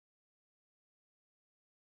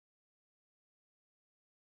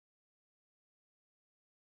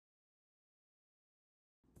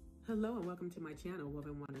Hello and welcome to my channel,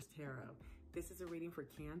 Woven Wonders Tarot. This is a reading for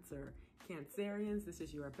Cancer. Cancerians, this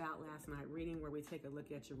is your About Last Night reading where we take a look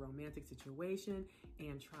at your romantic situation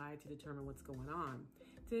and try to determine what's going on.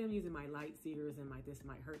 Today I'm using my light Seers and my This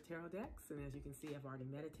Might Hurt tarot decks. And as you can see, I've already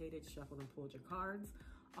meditated, shuffled, and pulled your cards.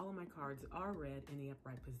 All of my cards are read in the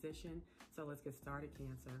upright position. So let's get started,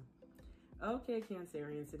 Cancer. Okay,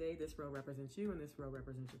 Cancerians, today this row represents you and this row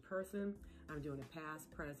represents your person. I'm doing a past,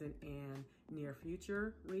 present, and near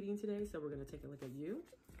future reading today, so we're going to take a look at you.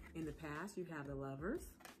 In the past, you have the Lovers.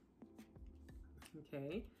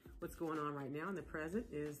 Okay, what's going on right now in the present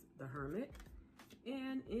is the Hermit.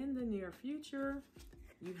 And in the near future,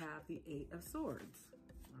 you have the Eight of Swords.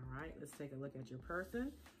 All right, let's take a look at your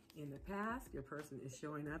person. In the past, your person is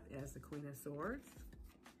showing up as the Queen of Swords.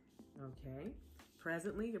 Okay.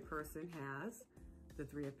 Presently, your person has the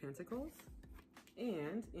Three of Pentacles.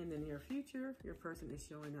 And in the near future, your person is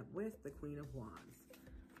showing up with the Queen of Wands.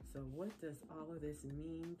 So what does all of this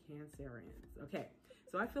mean, Cancerians? Okay,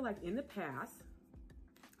 so I feel like in the past,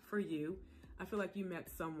 for you, I feel like you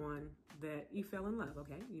met someone that you fell in love,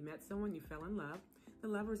 okay? You met someone, you fell in love. The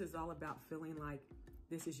Lovers is all about feeling like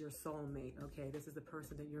this is your soulmate, okay? This is the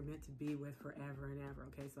person that you're meant to be with forever and ever,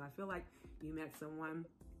 okay? So I feel like you met someone,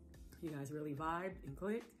 you guys really vibed and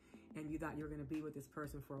clicked, and you thought you were going to be with this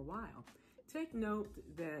person for a while. Take note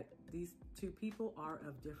that these two people are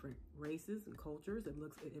of different races and cultures. It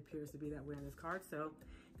appears to be that way on this card, so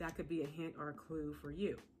that could be a hint or a clue for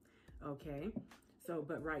you. Okay, so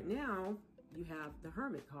but right now you have the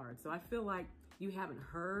Hermit card, so I feel like you haven't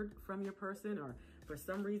heard from your person, or for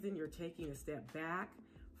some reason you're taking a step back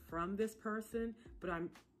from this person. But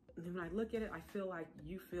when I look at it, I feel like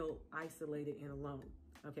you feel isolated and alone.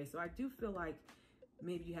 Okay, so I do feel like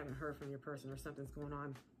maybe you haven't heard from your person or something's going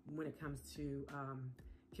on when it comes to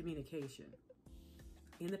communication.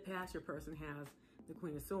 In the past, your person has the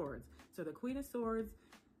Queen of Swords. So the Queen of Swords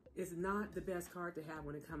is not the best card to have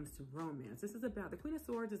when it comes to romance. This is about, the Queen of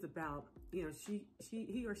Swords is about, you know,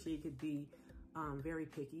 he or she could be very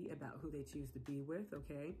picky about who they choose to be with,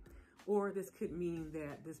 okay? Or this could mean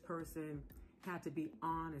that this person had to be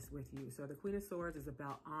honest with you. So the Queen of Swords is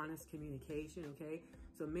about honest communication, okay?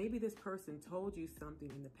 So maybe this person told you something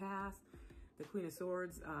in the past. The Queen of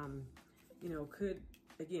Swords, you know, could,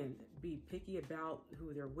 again, be picky about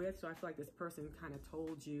who they're with. So I feel like this person kind of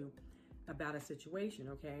told you about a situation,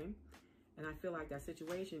 okay? And I feel like that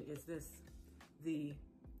situation is the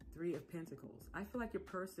Three of Pentacles. I feel like your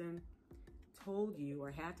person told you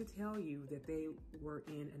or had to tell you that they were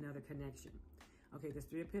in another connection. Okay, this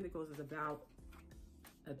Three of Pentacles is about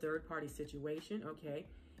a third-party situation, okay?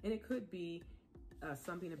 And it could be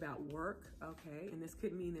something about work, okay? And this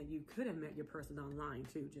could mean that you could have met your person online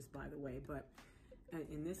too, just by the way. But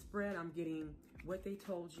in this spread, I'm getting what they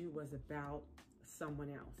told you was about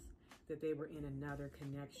someone else, that they were in another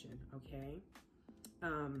connection, okay?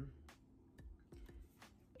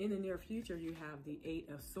 In the near future, you have the Eight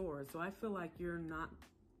of Swords. So I feel like you're not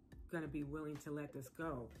gonna be willing to let this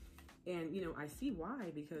go. And, you know, I see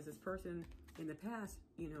why, because this person in the past,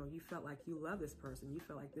 you know, you felt like you love this person. You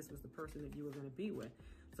felt like this was the person that you were going to be with.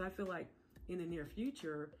 So I feel like in the near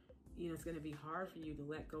future, you know, it's going to be hard for you to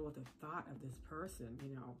let go of the thought of this person,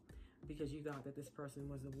 you know, because you thought that this person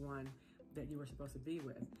was the one that you were supposed to be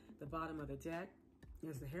with. The bottom of the deck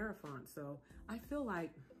is the Hierophant. So I feel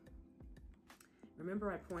like,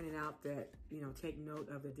 remember I pointed out that, you know, take note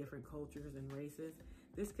of the different cultures and races.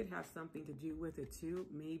 This could have something to do with it too.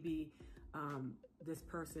 Maybe this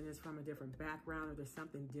person is from a different background, or there's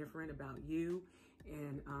something different about you.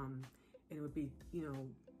 And it would be, you know,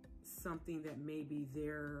 something that maybe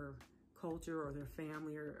their culture or their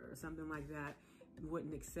family or something like that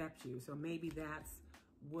wouldn't accept you. So maybe that's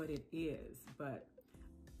what it is. But,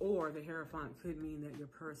 or the Hierophant could mean that your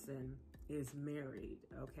person is married,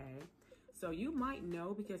 okay? So you might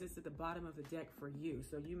know because it's at the bottom of the deck for you.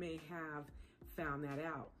 So you may have found that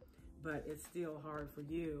out, but it's still hard for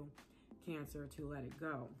you, Cancer, to let it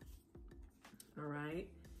go. All right.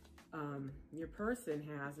 Your person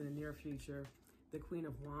has in the near future the Queen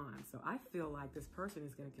of Wands. So I feel like this person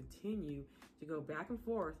is going to continue to go back and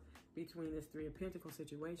forth between this Three of Pentacles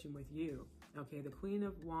situation with you. Okay, the Queen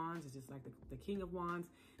of Wands is just like the King of Wands.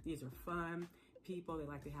 These are fun people. They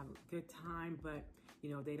like to have a good time, but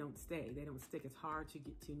you know, they don't stay. They don't stick. It's hard to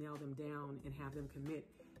get to nail them down and have them commit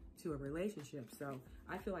to a relationship. So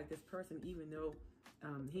I feel like this person, even though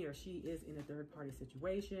he or she is in a third-party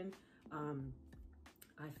situation,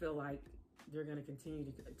 I feel like they're going to continue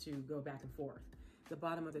to go back and forth. The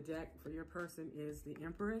bottom of the deck for your person is the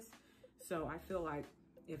Empress. So I feel like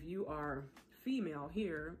if you are female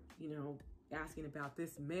here, you know, asking about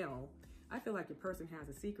this male, I feel like your person has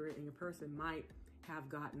a secret, and your person might have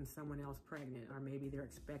gotten someone else pregnant, or maybe they're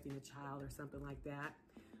expecting a child or something like that.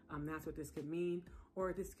 That's what this could mean.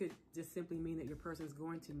 Or this could just simply mean that your person is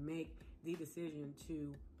going to make the decision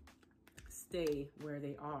to stay where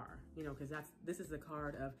they are, you know, because this is a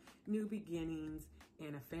card of new beginnings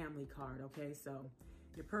and a family card, okay? So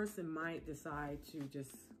your person might decide to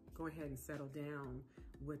just go ahead and settle down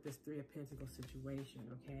with this Three of Pentacles situation,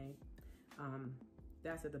 okay?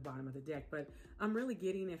 That's at the bottom of the deck. But I'm really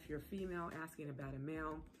getting, if you're female asking about a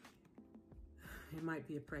male, it might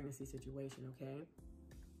be a pregnancy situation, okay?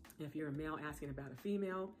 If you're a male asking about a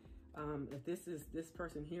female, if this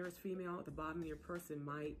person here is female, at the bottom of your person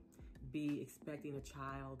might be expecting a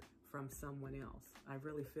child from someone else. I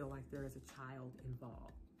really feel like there is a child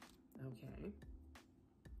involved, okay?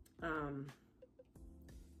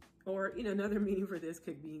 Or, you know, another meaning for this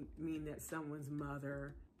could mean that someone's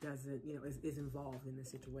mother doesn't, you know, is involved in the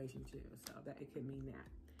situation too. So that it could mean that.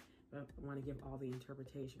 But I want to give all the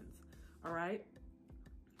interpretations. All right.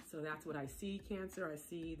 So that's what I see, Cancer. I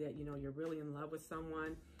see that, you know, you're really in love with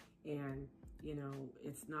someone, and, you know,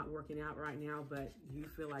 it's not working out right now, but you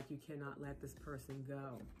feel like you cannot let this person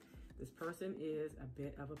go. This person is a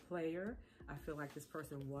bit of a player. I feel like this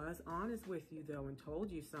person was honest with you, though, and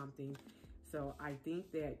told you something. So I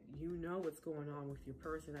think that you know what's going on with your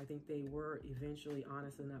person. I think they were eventually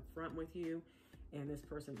honest and upfront with you, and this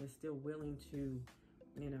person is still willing to,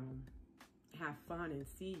 you know, have fun and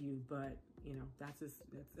see you, but, you know,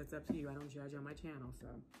 that's up to you. I don't judge on my channel. So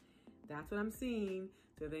that's what I'm seeing.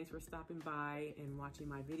 So thanks for stopping by and watching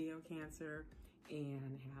my video, Cancer,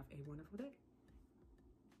 and have a wonderful day.